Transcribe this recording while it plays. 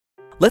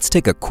Let's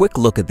take a quick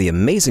look at the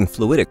amazing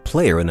Fluidic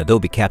player in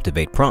Adobe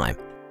Captivate Prime.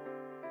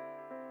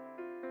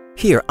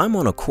 Here, I'm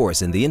on a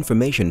course in the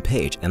information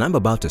page and I'm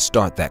about to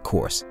start that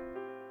course.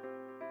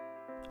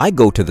 I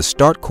go to the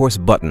Start Course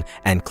button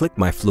and click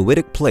my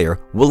Fluidic player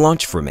will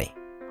launch for me.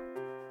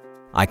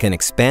 I can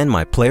expand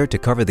my player to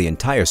cover the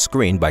entire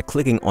screen by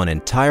clicking on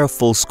Entire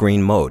Full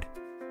Screen mode.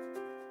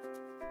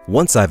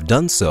 Once I've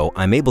done so,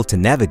 I'm able to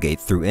navigate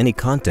through any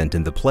content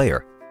in the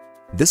player.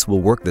 This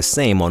will work the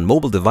same on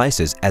mobile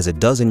devices as it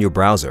does in your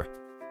browser.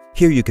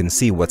 Here you can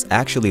see what's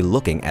actually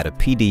looking at a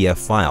PDF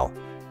file.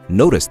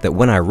 Notice that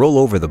when I roll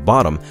over the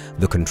bottom,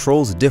 the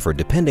controls differ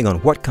depending on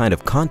what kind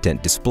of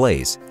content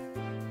displays.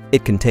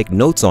 It can take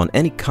notes on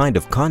any kind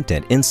of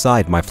content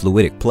inside my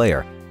Fluidic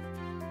player.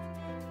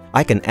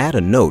 I can add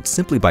a note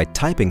simply by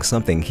typing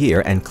something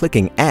here and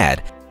clicking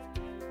Add,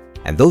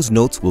 and those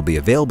notes will be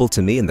available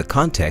to me in the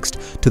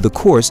context to the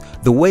course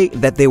the way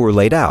that they were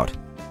laid out.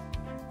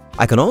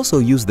 I can also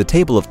use the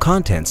table of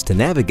contents to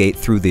navigate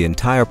through the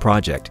entire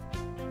project.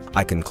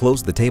 I can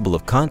close the table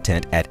of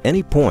content at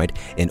any point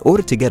in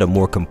order to get a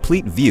more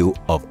complete view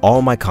of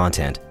all my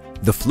content.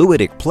 The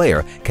Fluidic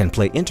player can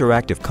play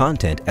interactive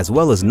content as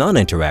well as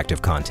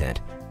non-interactive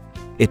content.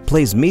 It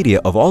plays media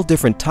of all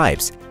different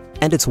types,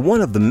 and it's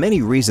one of the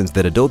many reasons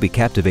that Adobe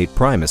Captivate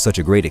Prime is such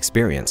a great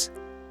experience.